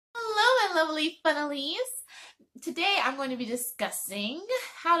lovely funnelies. Today I'm going to be discussing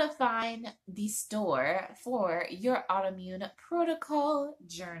how to find the store for your autoimmune protocol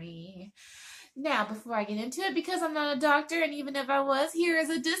journey. Now, before I get into it, because I'm not a doctor, and even if I was, here is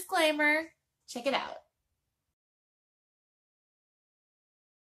a disclaimer. Check it out.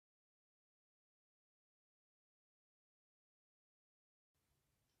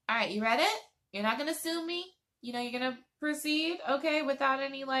 All right, you read it? You're not going to sue me? You know, you're going to proceed, okay, without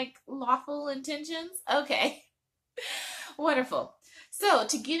any, lawful intentions? Okay. Wonderful. So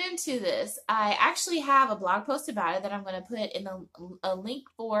to get into this, I actually have a blog post about it that I'm going to put in a link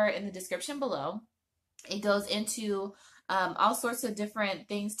for in the description below. It goes into all sorts of different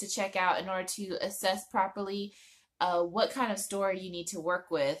things to check out in order to assess properly what kind of store you need to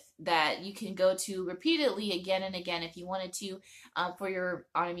work with that you can go to repeatedly again and again if you wanted to for your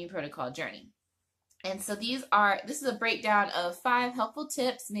autoimmune protocol journey. And so this is a breakdown of 5 helpful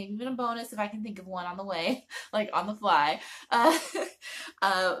tips, maybe even a bonus if I can think of one on the way, like on the fly,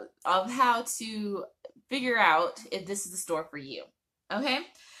 of how to figure out if this is the store for you. Okay?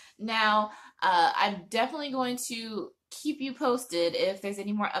 Now, I'm definitely going to keep you posted if there's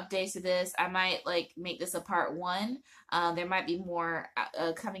any more updates to this. I might make this a part 1. There might be more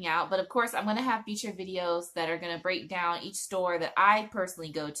coming out, but of course I'm going to have featured videos that are going to break down each store that I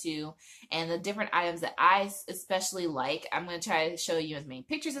personally go to and the different items that I especially like. I'm going to try to show you as many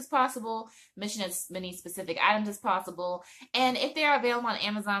pictures as possible, mention as many specific items as possible, and if they are available on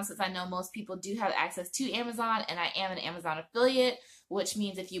Amazon, since I know most people do have access to Amazon, and I am an Amazon affiliate, which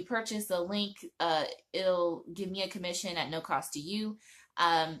means if you purchase a link, it'll give me a commission at no cost to you.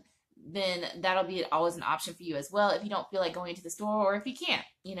 Then that'll be always an option for you as well if you don't feel like going to the store or if you can't,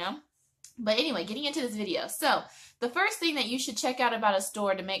 you know. But anyway, getting into this video. So the first thing that you should check out about a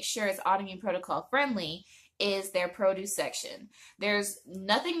store to make sure it's autoimmune protocol friendly is their produce section. There's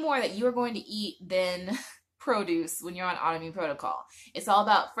nothing more that you are going to eat than produce when you're on autoimmune protocol. It's all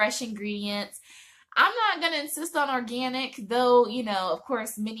about fresh ingredients. I'm not going to insist on organic, though, you know, of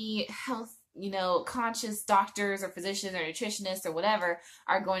course, many health, conscious doctors or physicians or nutritionists or whatever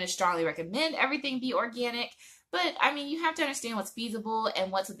are going to strongly recommend everything be organic. But, I mean, you have to understand what's feasible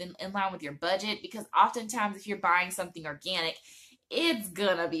and what's in line with your budget, because oftentimes if you're buying something organic, it's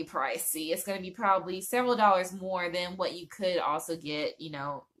going to be pricey. It's going to be probably several dollars more than what you could also get,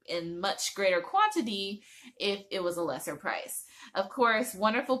 in much greater quantity if it was a lesser price. Of course,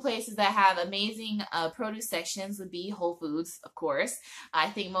 wonderful places that have amazing produce sections would be Whole Foods, of course. I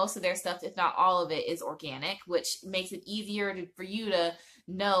think most of their stuff, if not all of it, is organic, which makes it easier for you to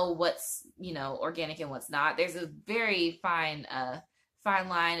know what's, organic and what's not. There's a very fine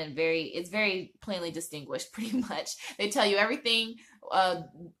line, and it's very plainly distinguished, pretty much. They tell you everything,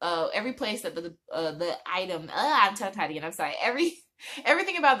 every place that the item, I'm tongue-tied again, I'm sorry,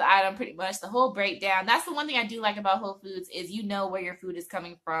 everything about the item, pretty much, the whole breakdown. That's the one thing I do like about Whole Foods is you know where your food is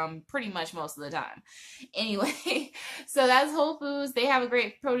coming from pretty much most of the time. Anyway, so that's Whole Foods. They have a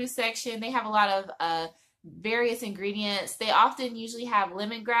great produce section. They have a lot of various ingredients. They often usually have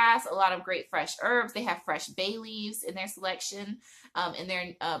lemongrass, a lot of great fresh herbs. They have fresh bay leaves in their selection, in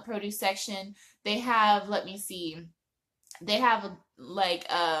their produce section. They have, let me see, they have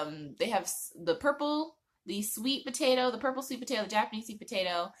they have the purple sweet potato, the Japanese sweet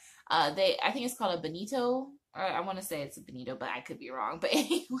potato. I think it's called a bonito, or I want to say it's a bonito, but I could be wrong. But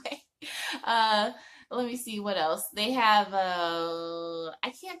anyway, let me see what else. They have,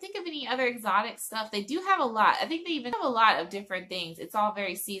 I can't think of any other exotic stuff. They do have a lot. I think they even have a lot of different things. It's all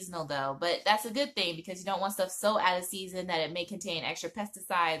very seasonal though, but that's a good thing because you don't want stuff so out of season that it may contain extra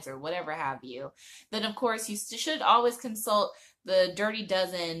pesticides or whatever have you. Then of course you should always consult the Dirty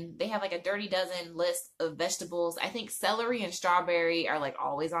Dozen. They have a Dirty Dozen list of vegetables. I think celery and strawberry are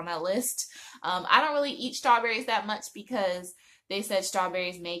always on that list. I don't really eat strawberries that much because they said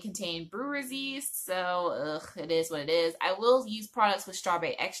strawberries may contain brewer's yeast, so it is what it is. I will use products with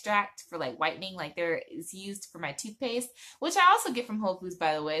strawberry extract for whitening, there is used for my toothpaste, which I also get from Whole Foods,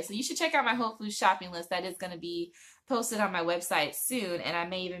 by the way. So you should check out my Whole Foods shopping list. That is going to be posted on my website soon, and I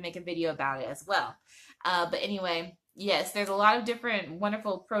may even make a video about it as well. But anyway, yes, there's a lot of different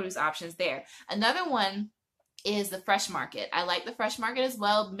wonderful produce options there. Another one is the Fresh Market. I like the Fresh Market as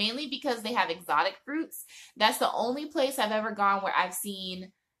well, mainly because they have exotic fruits. That's the only place I've ever gone where I've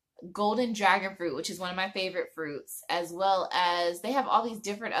seen golden dragon fruit, which is one of my favorite fruits, as well as they have all these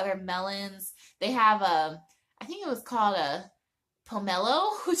different other melons. They have I think it was called a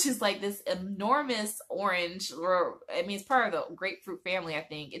pomelo, which is this enormous orange, or I mean, it's part of the grapefruit family, I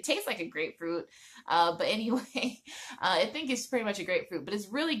think. It tastes like a grapefruit, but anyway, I think it's pretty much a grapefruit, but it's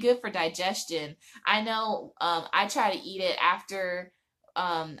really good for digestion. I know I try to eat it after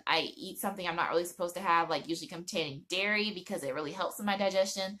I eat something I'm not really supposed to have, like usually containing dairy, because it really helps in my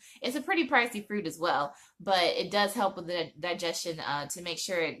digestion. It's a pretty pricey fruit as well, but it does help with the digestion to make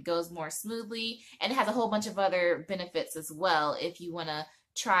sure it goes more smoothly. And it has a whole bunch of other benefits as well if you want to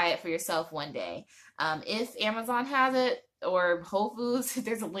try it for yourself one day. If Amazon has it, or Whole Foods,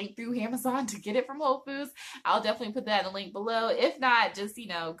 there's a link through Amazon to get it from Whole Foods. I'll definitely put that in the link below. If not, just,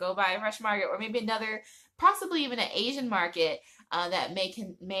 go by a fresh market, or maybe another, possibly even an Asian market that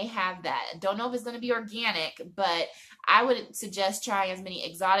may have that. Don't know if it's going to be organic, but I would suggest trying as many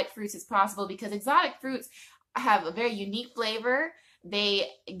exotic fruits as possible, because exotic fruits have a very unique flavor. They,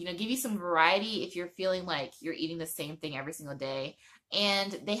 give you some variety if you're feeling like you're eating the same thing every single day.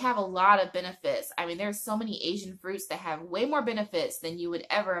 And they have a lot of benefits. I mean, there's so many Asian fruits that have way more benefits than you would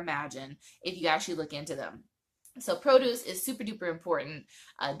ever imagine if you actually look into them. So produce is super duper important.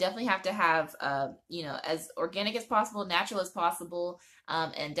 Definitely have to have, as organic as possible, natural as possible,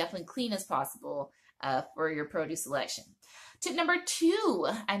 and definitely clean as possible for your produce selection. Tip number 2,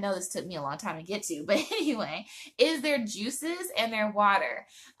 I know this took me a long time to get to, but anyway, is their juices and their water.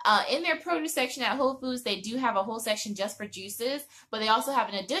 In their produce section at Whole Foods, they do have a whole section just for juices, but they also have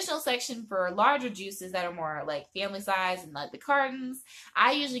an additional section for larger juices that are more like family size and like the cartons.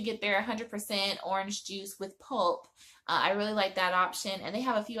 I usually get their 100% orange juice with pulp. I really like that option, and they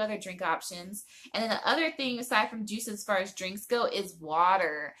have a few other drink options. And then the other thing, aside from juices as far as drinks go, is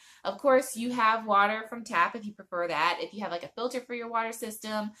water. Of course, you have water from tap if you prefer that, if you have like a filter for your water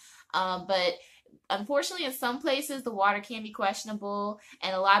system. But unfortunately, in some places, the water can be questionable,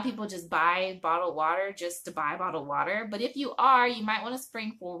 and a lot of people just buy bottled water just to buy bottled water. But if you are, you might want to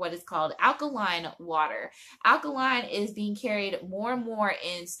spring for what is called alkaline water. Alkaline is being carried more and more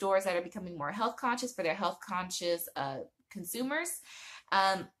in stores that are becoming more health conscious for their health conscious consumers.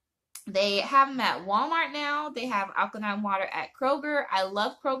 They have them at Walmart now. They have alkaline water at Kroger. I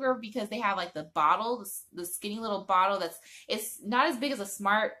love Kroger because they have like the bottle, the skinny little bottle it's not as big as a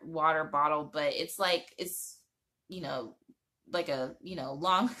Smart Water bottle, but it's like, like a,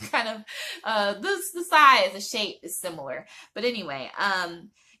 long kind of, the size, the shape is similar. But anyway,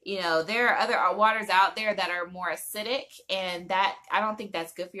 there are other waters out there that are more acidic, and that, I don't think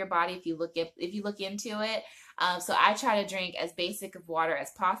that's good for your body if you look into it. So I try to drink as basic of water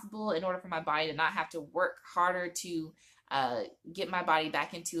as possible in order for my body to not have to work harder to get my body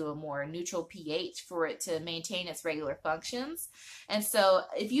back into a more neutral pH for it to maintain its regular functions. And so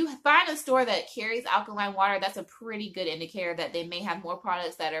if you find a store that carries alkaline water, that's a pretty good indicator that they may have more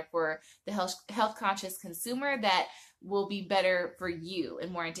products that are for the health conscious consumer that will be better for you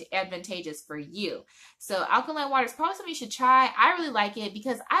and more advantageous for you. So alkaline water is probably something you should try. I really like it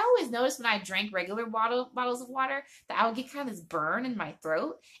because I always noticed when I drank regular bottles of water that I would get kind of this burn in my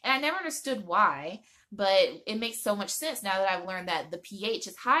throat, and I never understood why, but it makes so much sense now that I've learned that the pH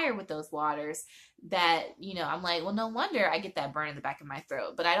is higher with those waters, that, I'm like, well, no wonder I get that burn in the back of my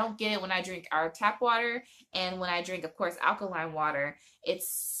throat. But I don't get it when I drink our tap water, and when I drink, of course, alkaline water.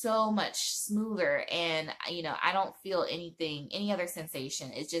 It's so much smoother, and I don't feel any other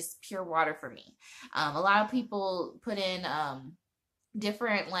sensation. It's just pure water for me. A lot of people put in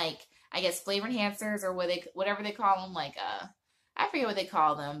different, like, I guess, flavor enhancers, or whatever they call them, like I forget what they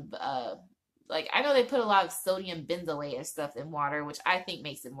call them. Like, I know they put a lot of sodium benzoate and stuff in water, which I think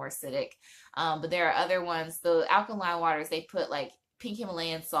makes it more acidic. But there are other ones, the alkaline waters, they put like pink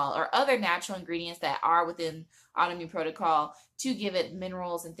Himalayan salt or other natural ingredients that are within Autoimmune Protocol to give it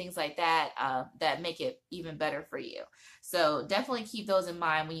minerals and things like that that make it even better for you. So definitely keep those in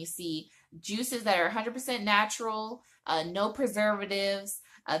mind when you see juices that are 100% natural, no preservatives,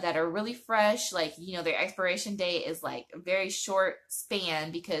 that are really fresh, like, their expiration date is like a very short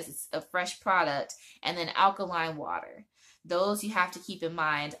span because it's a fresh product, and then alkaline water. Those you have to keep in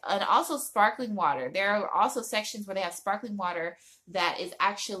mind. And also sparkling water. There are also sections where they have sparkling water that is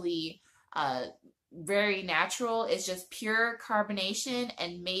actually very natural. It's just pure carbonation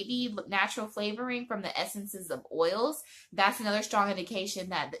and maybe natural flavoring from the essences of oils. That's another strong indication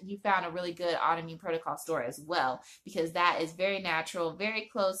that you found a really good Autoimmune Protocol store as well, because that is very natural, very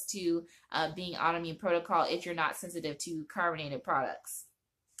close to being Autoimmune Protocol if you're not sensitive to carbonated products.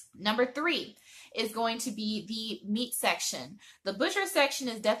 Number 3 is going to be the meat section. The butcher section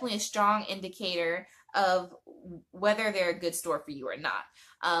is definitely a strong indicator of whether they're a good store for you or not.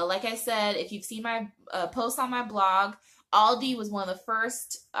 Like I said, if you've seen my posts on my blog, Aldi was one of the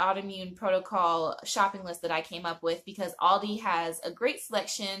first Autoimmune Protocol shopping lists that I came up with, because Aldi has a great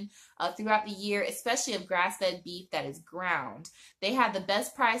selection throughout the year, especially of grass-fed beef that is ground. They have the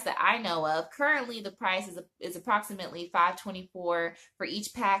best price that I know of. Currently, the price is approximately $5.24 for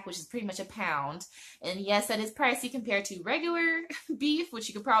each pack, which is pretty much a pound. And yes, that is pricey compared to regular beef, which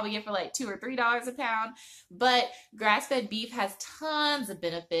you could probably get for like $2 or $3 a pound. But grass-fed beef has tons of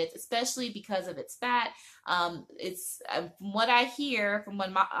benefits, especially because of its fat. It's from what I hear, from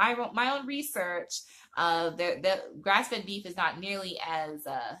when I wrote my own research, the grass-fed beef is not nearly as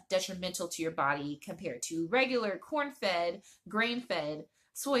detrimental to your body compared to regular corn-fed, grain-fed,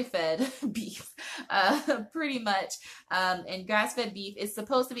 soy-fed beef, pretty much. And grass-fed beef is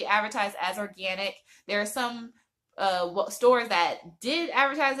supposed to be advertised as organic. There are some stores that did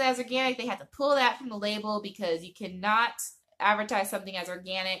advertise it as organic. They had to pull that from the label, because you cannot advertise something as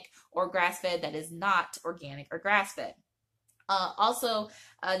organic or grass-fed that is not organic or grass-fed. Also,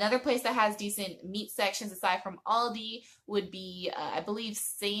 another place that has decent meat sections aside from Aldi would be, I believe,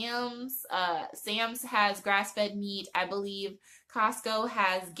 Sam's. Sam's has grass-fed meat. I believe Costco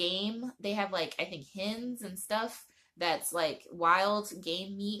has game. They have, like, I think hens and stuff that's like wild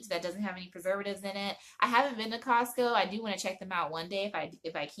game meat that doesn't have any preservatives in it. I haven't been to Costco. I do want to check them out one day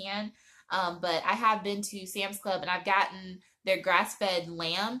if I can. But I have been to Sam's Club, and I've gotten their grass-fed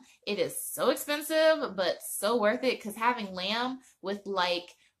lamb. It is so expensive, but so worth it, because having lamb with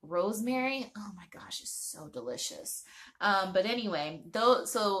like rosemary, oh my gosh, is so delicious. But anyway,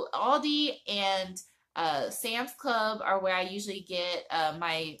 so Aldi and Sam's Club are where I usually get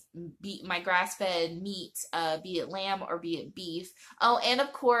my grass-fed meat, be it lamb or be it beef. Oh, and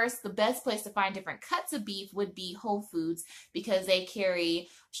of course, the best place to find different cuts of beef would be Whole Foods, because they carry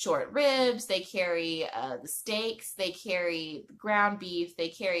short ribs, they carry the steaks, they carry ground beef, they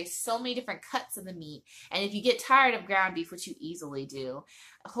carry so many different cuts of the meat. And if you get tired of ground beef, which you easily do,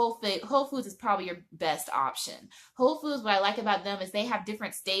 Whole Foods is probably your best option. Whole Foods, what I like about them is they have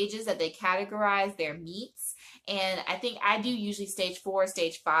different stages that they categorize their meats. And I think I do usually stage 4,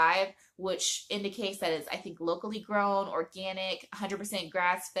 stage 5, which indicates that it's, I think, locally grown, organic, 100%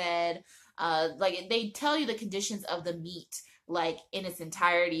 grass-fed. Like, they tell you the conditions of the meat, like, in its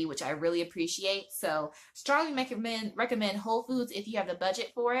entirety, which I really appreciate. So strongly recommend Whole Foods if you have the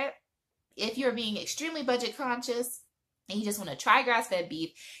budget for it. If you're being extremely budget conscious and you just want to try grass-fed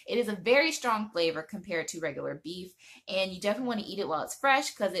beef, it is a very strong flavor compared to regular beef, and you definitely want to eat it while it's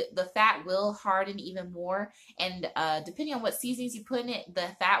fresh, because the fat will harden even more, and depending on what seasonings you put in it, the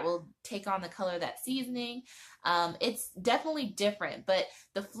fat will take on the color of that seasoning. It's definitely different, but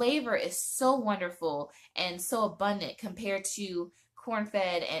the flavor is so wonderful and so abundant compared to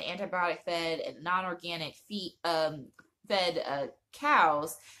corn-fed and antibiotic-fed and non-organic fed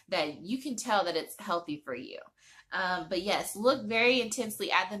cows, that you can tell that it's healthy for you. But yes, look very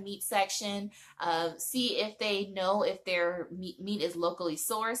intensely at the meat section. See if they know if their meat is locally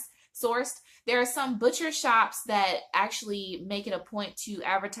sourced. There are some butcher shops that actually make it a point to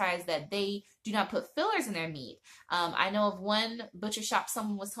advertise that they do not put fillers in their meat. I know of one butcher shop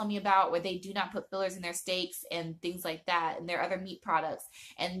someone was telling me about where they do not put fillers in their steaks and things like that, and their other meat products.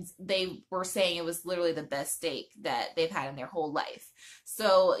 And they were saying it was literally the best steak that they've had in their whole life.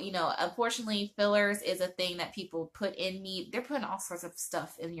 So, you know, unfortunately, fillers is a thing that people put in meat. They're putting all sorts of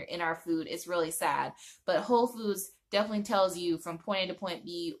stuff in our food. It's really sad. But Whole Foods definitely tells you from point A to point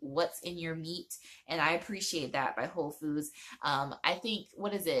B what's in your meat, and I appreciate that by Whole Foods. I think,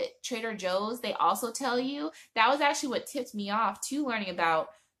 what is it, Trader Joe's, they also tell you. That was actually what tipped me off to learning about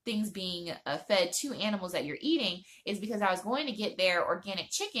things being fed to animals that you're eating, is because I was going to get their organic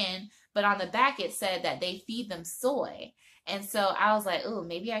chicken, but on the back it said that they feed them soy. And so I was like, oh,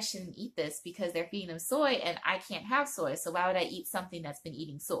 maybe I shouldn't eat this because they're feeding them soy and I can't have soy. So why would I eat something that's been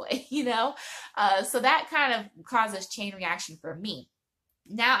eating soy, you know? So that kind of causes chain reaction for me.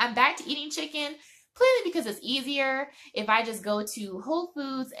 Now I'm back to eating chicken, clearly because it's easier if I just go to Whole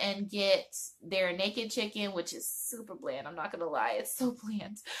Foods and get their naked chicken, which is super bland. I'm not going to lie. It's so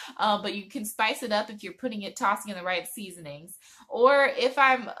bland. But you can spice it up if you're tossing in the right seasonings. Or if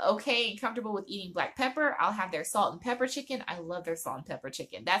I'm okay and comfortable with eating black pepper, I'll have their salt and pepper chicken. I love their salt and pepper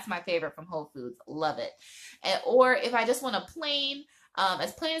chicken. That's my favorite from Whole Foods. Love it. Or if I just want a plain,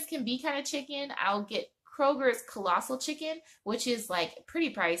 as plain as can be kind of chicken, I'll get Kroger's Colossal Chicken, which is like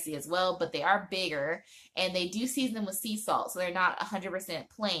pretty pricey as well, but they are bigger, and they do season them with sea salt, so they're not 100%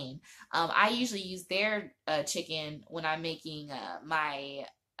 plain. I usually use their chicken when I'm making my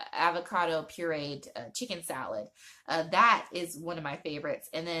avocado pureed chicken salad. That is one of my favorites,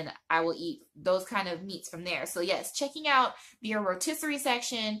 and then I will eat those kind of meats from there. So yes, checking out their rotisserie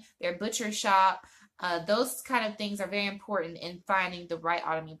section, their butcher shop, Those kind of things are very important in finding the right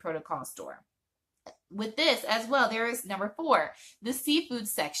Autoimmune Protocol store. With this as well, there is number 4, the seafood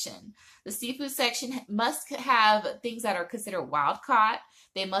section. The seafood section must have things that are considered wild caught.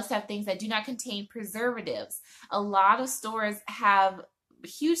 They must have things that do not contain preservatives. A lot of stores have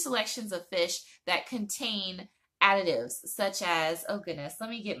huge selections of fish that contain additives, such as, oh goodness, let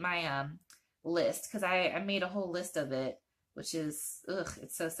me get my list, because I made a whole list of it, which is,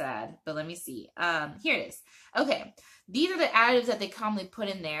 it's so sad, but let me see. Here it is. Okay, these are the additives that they commonly put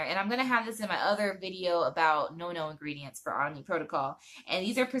in there, and I'm going to have this in my other video about no-no ingredients for Autoimmune Protocol. And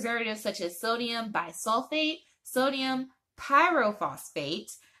these are preservatives such as sodium bisulfate, sodium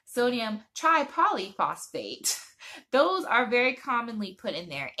pyrophosphate, sodium tripolyphosphate. Those are very commonly put in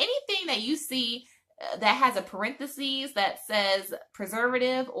there. Anything that you see that has a parentheses that says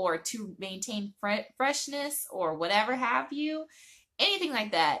preservative or to maintain freshness or whatever have you, anything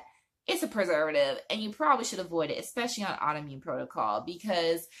like that, it's a preservative, and you probably should avoid it, especially on Autoimmune Protocol,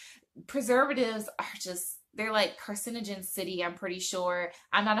 because preservatives are just, they're like carcinogen city, I'm pretty sure.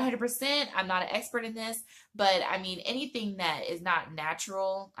 I'm not 100%, I'm not an expert in this, but I mean, anything that is not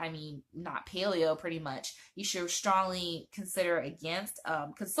natural, I mean, not paleo pretty much, you should strongly consider against.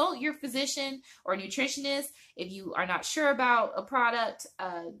 Consult your physician or nutritionist if you are not sure about a product.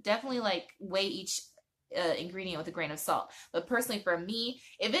 Definitely like weigh each ingredient with a grain of salt. But personally for me,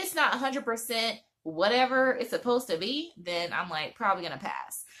 if it's not 100% whatever it's supposed to be, then I'm like probably gonna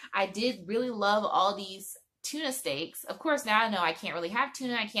pass. I did really love all these tuna steaks. Of course, now I know I can't really have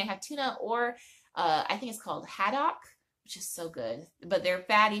tuna. I can't have tuna, or I think it's called haddock, which is so good. But they're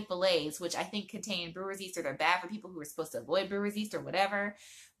fatty fillets, which I think contain brewer's yeast, or they're bad for people who are supposed to avoid brewer's yeast or whatever.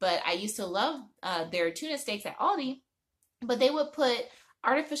 But I used to love their tuna steaks at Aldi, but they would put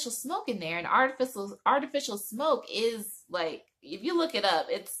artificial smoke in there, and artificial smoke is like, if you look it up,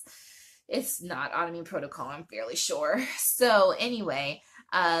 it's not Autoimmune Protocol, I'm fairly sure. So anyway,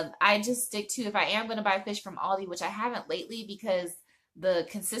 I just stick to, if I am going to buy fish from Aldi, which I haven't lately because the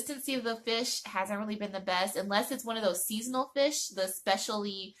consistency of the fish hasn't really been the best, unless it's one of those seasonal fish, the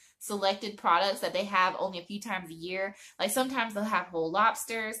specially selected products that they have only a few times a year. Like sometimes they'll have whole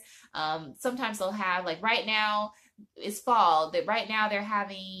lobsters. Sometimes they'll have, like right now, it's fall, that right now they're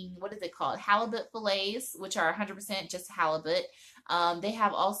having, what is it called? Halibut fillets, which are 100% just halibut. They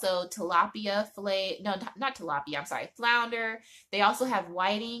have also tilapia fillet, no, not tilapia, I'm sorry, flounder. They also have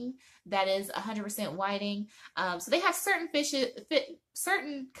whiting that is 100% whiting. So they have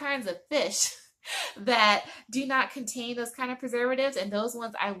certain kinds of fish that do not contain those kind of preservatives, and those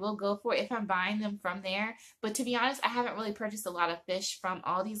ones I will go for if I'm buying them from there. But to be honest, I haven't really purchased a lot of fish from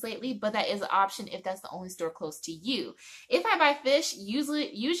Aldi's lately, but that is an option if that's the only store close to you. If I buy fish,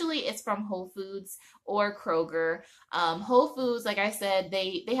 usually it's from Whole Foods or Kroger. Whole Foods, like I said,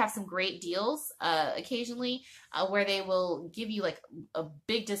 they have some great deals occasionally where they will give you like a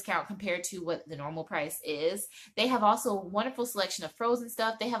big discount compared to what the normal price is. They have also a wonderful selection of frozen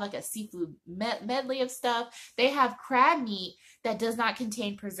stuff. They have like a seafood medley of stuff. They have crab meat that does not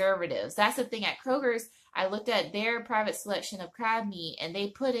contain preservatives. That's the thing at Kroger's. I looked at their private selection of crab meat, and they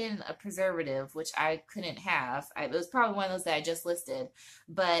put in a preservative, which I couldn't have. It was probably one of those that I just listed,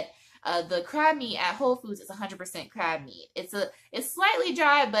 but the crab meat at Whole Foods is 100% crab meat. It's slightly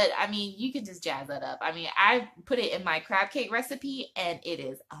dry, but I mean, you can just jazz that up. I mean, I put it in my crab cake recipe, and it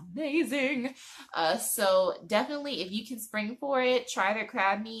is amazing. So definitely, if you can spring for it, try their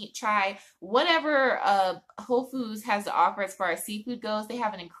crab meat. Try whatever Whole Foods has to offer as far as seafood goes. They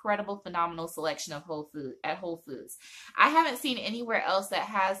have an incredible, phenomenal selection of Whole Foods. I haven't seen anywhere else that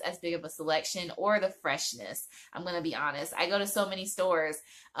has as big of a selection or the freshness. I'm gonna be honest. I go to so many stores.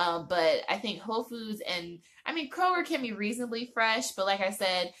 But I think Whole Foods and, I mean, Kroger can be reasonably fresh, but like I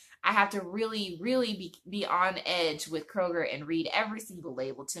said, I have to really, really be on edge with Kroger and read every single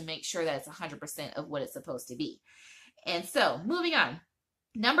label to make sure that it's 100% of what it's supposed to be. And so, moving on.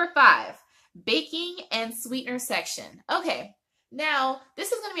 Number 5, baking and sweetener section. Okay, now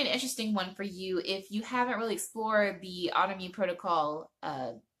this is going to be an interesting one for you if you haven't really explored the Autoimmune Protocol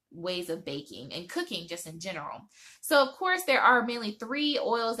ways of baking and cooking just in general. So of course there are mainly 3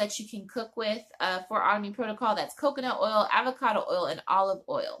 oils that you can cook with for Autoimmune Protocol. That's coconut oil, avocado oil, and olive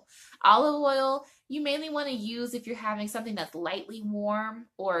oil. Olive oil you mainly want to use if you're having something that's lightly warm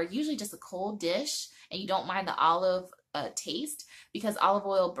or usually just a cold dish and you don't mind the olive taste, because olive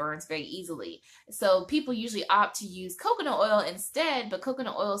oil burns very easily. So people usually opt to use coconut oil instead, but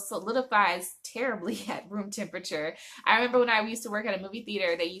coconut oil solidifies terribly at room temperature. I remember when I used to work at a movie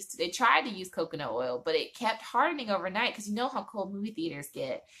theater, they tried to use coconut oil, but it kept hardening overnight, because you know how cold movie theaters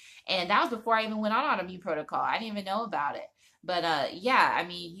get. And that was before I even went on Autoimmune Protocol. I didn't even know about it. But yeah, I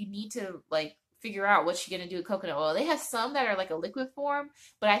mean, you need to like figure out what you're going to do with coconut oil. They have some that are like a liquid form,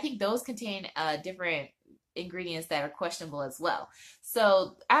 but I think those contain different ingredients that are questionable as well.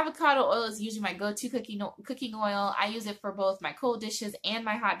 So avocado oil is usually my go-to cooking oil. I use it for both my cold dishes and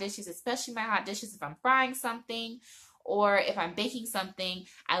my hot dishes, especially my hot dishes if I'm frying something or if I'm baking something.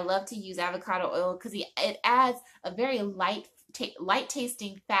 I love to use avocado oil because it adds a very light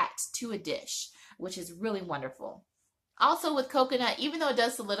tasting fat to a dish, which is really wonderful. Also with coconut, even though it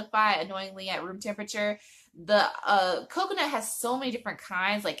does solidify annoyingly at room temperature, the coconut has so many different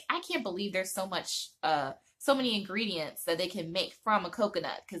kinds. Like, I can't believe there's so many ingredients that they can make from a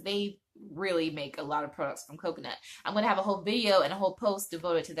coconut, because they really make a lot of products from coconut. I'm going to have a whole video and a whole post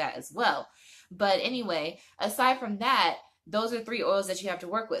devoted to that as well. But anyway, aside from that, those are 3 oils that you have to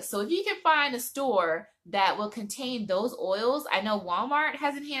work with. So if you can find a store that will contain those oils, I know Walmart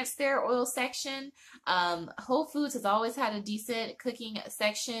has enhanced their oil section. Whole Foods has always had a decent cooking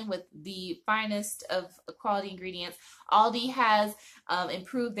section with the finest of quality ingredients. Aldi has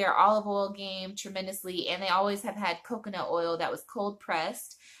improved their olive oil game tremendously, and they always have had coconut oil that was cold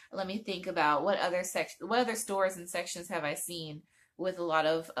pressed. Let me think about what other stores and sections have I seen with a lot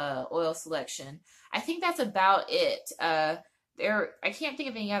of oil selection. I think that's about it. I can't think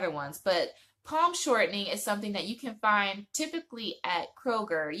of any other ones, but palm shortening is something that you can find typically at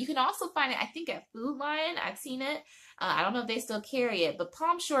Kroger. You can also find it, I think, at Food Lion. I've seen it. I don't know if they still carry it, but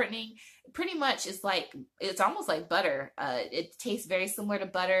palm shortening pretty much is like, it's almost like butter. It tastes very similar to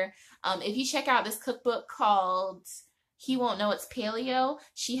butter. If you check out this cookbook called He Won't Know It's Paleo,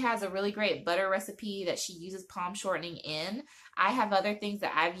 she has a really great butter recipe that she uses palm shortening in. I have other things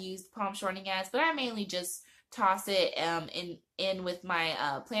that I've used palm shortening as, but I mainly just toss it in with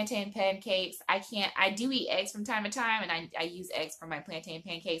my plantain pancakes. I do eat eggs from time to time, and I use eggs for my plantain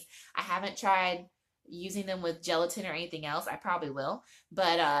pancakes. I haven't tried using them with gelatin or anything else. I probably will,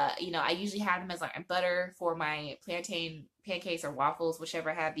 but I usually have them as like butter for my plantain pancakes or waffles,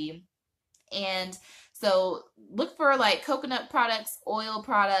 whichever have you. And so look for like coconut products, oil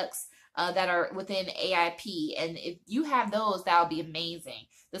products that are within AIP. And if you have those, that'll be amazing.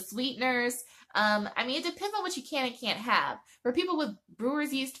 The sweeteners, it depends on what you can and can't have. For people with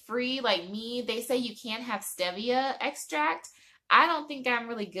brewer's yeast free, like me, they say you can have stevia extract. I don't think I'm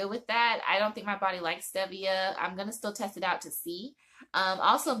really good with that. I don't think my body likes stevia. I'm going to still test it out to see.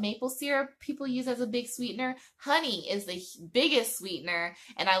 Also, maple syrup people use as a big sweetener. Honey is the biggest sweetener,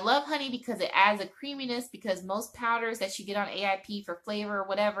 and I love honey because it adds a creaminess, because most powders that you get on AIP for flavor or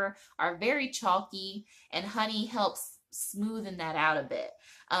whatever are very chalky, and honey helps smoothen that out a bit.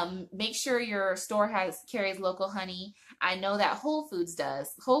 Make sure your store carries local honey. I know that Whole Foods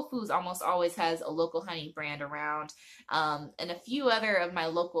does. Whole Foods almost always has a local honey brand around, and a few other of my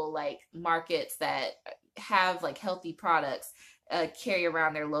local like markets that have like healthy products carry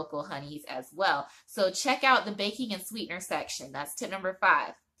around their local honeys as well. So check out the baking and sweetener section. That's tip number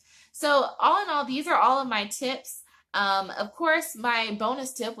 5. So all in all, these are all of my tips. Of course, my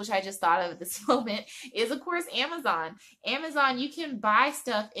bonus tip, which I just thought of at this moment, is of course Amazon. Amazon, you can buy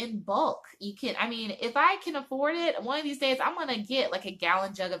stuff in bulk. If I can afford it, one of these days I'm gonna get like a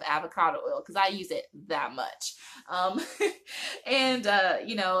gallon jug of avocado oil because I use it that much.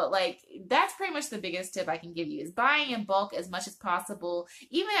 Like that's pretty much the biggest tip I can give you, is buying in bulk as much as possible,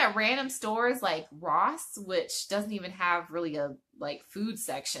 even at random stores like Ross, which doesn't even have really a like food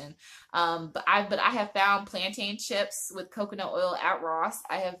section. But I have found plantain chips with coconut oil at Ross.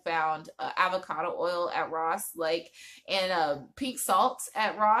 I have found avocado oil at Ross, and pink salt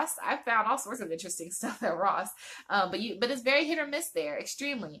at Ross. I've found all sorts of interesting stuff at Ross. But it's very hit or miss there,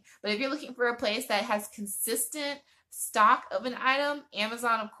 extremely. But if you're looking for a place that has consistent stock of an item,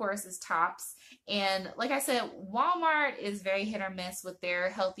 Amazon of course is tops. And like I said, Walmart is very hit or miss with their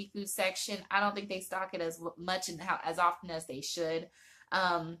healthy food section. I don't think they stock it as much and as often as they should.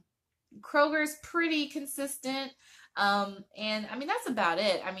 Kroger's pretty consistent. That's about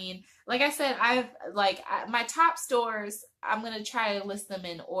it. Like I said, my top stores, I'm going to try to list them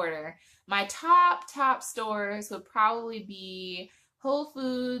in order. My top stores would probably be Whole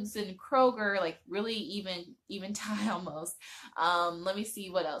Foods and Kroger, like really even tie almost. Let me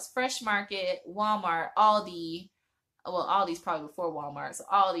see what else. Fresh Market, Walmart, Aldi. Well, Aldi's probably before Walmart, so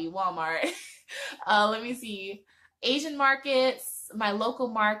Aldi, Walmart. Let me see. Asian markets, my local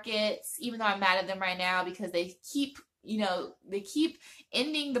markets, even though I'm mad at them right now because they keep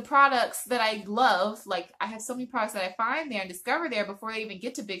ending the products that I love. Like, I have so many products that I find there and discover there before they even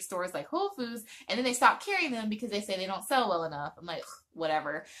get to big stores like Whole Foods, and then they stop carrying them because they say they don't sell well enough. I'm like,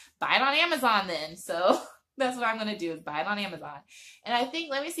 whatever, buy it on Amazon then. So that's what I'm going to do, is buy it on Amazon. And I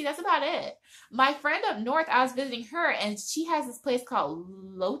think, let me see, that's about it. My friend up north, I was visiting her, and she has this place called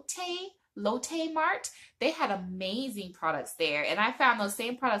Lotte. Lotte Mart. They had amazing products there, and I found those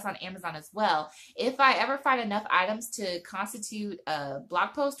same products on Amazon as well. If I ever find enough items to constitute a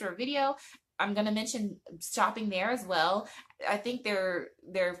blog post or a video, I'm gonna mention shopping there as well. I think they're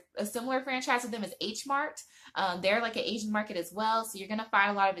a similar franchise with them as H Mart. They're like an Asian market as well, so you're gonna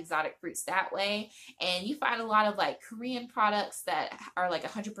find a lot of exotic fruits that way, and you find a lot of like Korean products that are like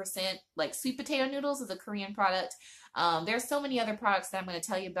 100% like sweet potato noodles is a Korean product. There's so many other products that I'm going to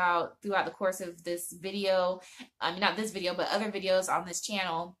tell you about throughout the course of this video. I mean, not this video, but other videos on this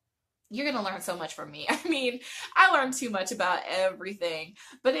channel. You're going to learn so much from me. I mean, I learned too much about everything.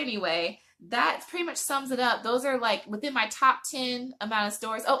 But anyway, that pretty much sums it up. Those are like within my top 10 amount of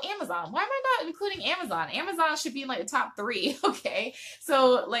stores. Oh, Amazon. Why am I not including Amazon? Amazon should be in like the top 3. Okay.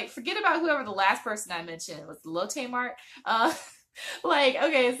 So like forget about whoever the last person I mentioned was, Lotte Mart. Like,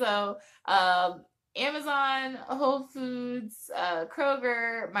 okay, so Amazon, Whole Foods,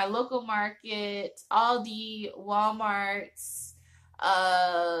 Kroger, my local market, Aldi, Walmart,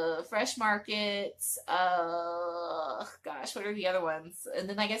 Fresh Markets, gosh, what are the other ones? And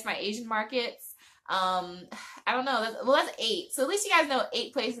then I guess my Asian markets. I don't know. That's 8. So at least you guys know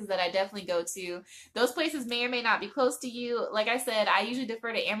 8 places that I definitely go to. Those places may or may not be close to you. Like I said, I usually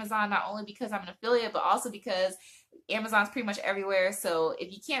defer to Amazon, not only because I'm an affiliate, but also because Amazon's pretty much everywhere. So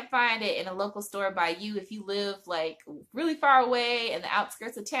if you can't find it in a local store by you, if you live like really far away in the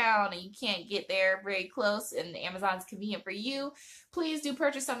outskirts of town and you can't get there very close and Amazon's convenient for you, please do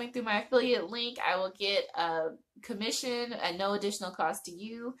purchase something through my affiliate link. I will get a commission at no additional cost to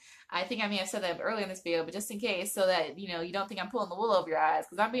you. I think I may have said that earlier in this video, but just in case, so that you know you don't think I'm pulling the wool over your eyes,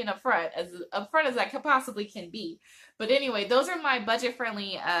 because I'm being upfront as I possibly can be. But anyway, those are my budget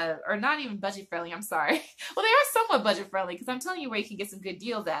friendly, or not even budget friendly. I'm sorry. Well, they are somewhat budget friendly because I'm telling you where you can get some good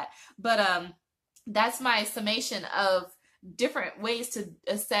deals at. But that's my summation of different ways to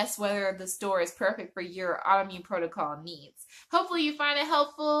assess whether the store is perfect for your autoimmune protocol needs. Hopefully you find it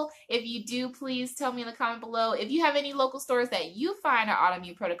helpful. If you do, please tell me in the comment below. If you have any local stores that you find are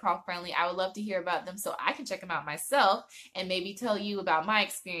autoimmune protocol friendly, I would love to hear about them so I can check them out myself and maybe tell you about my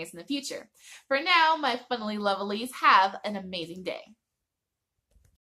experience in the future. For now, my funnily lovelies, have an amazing day.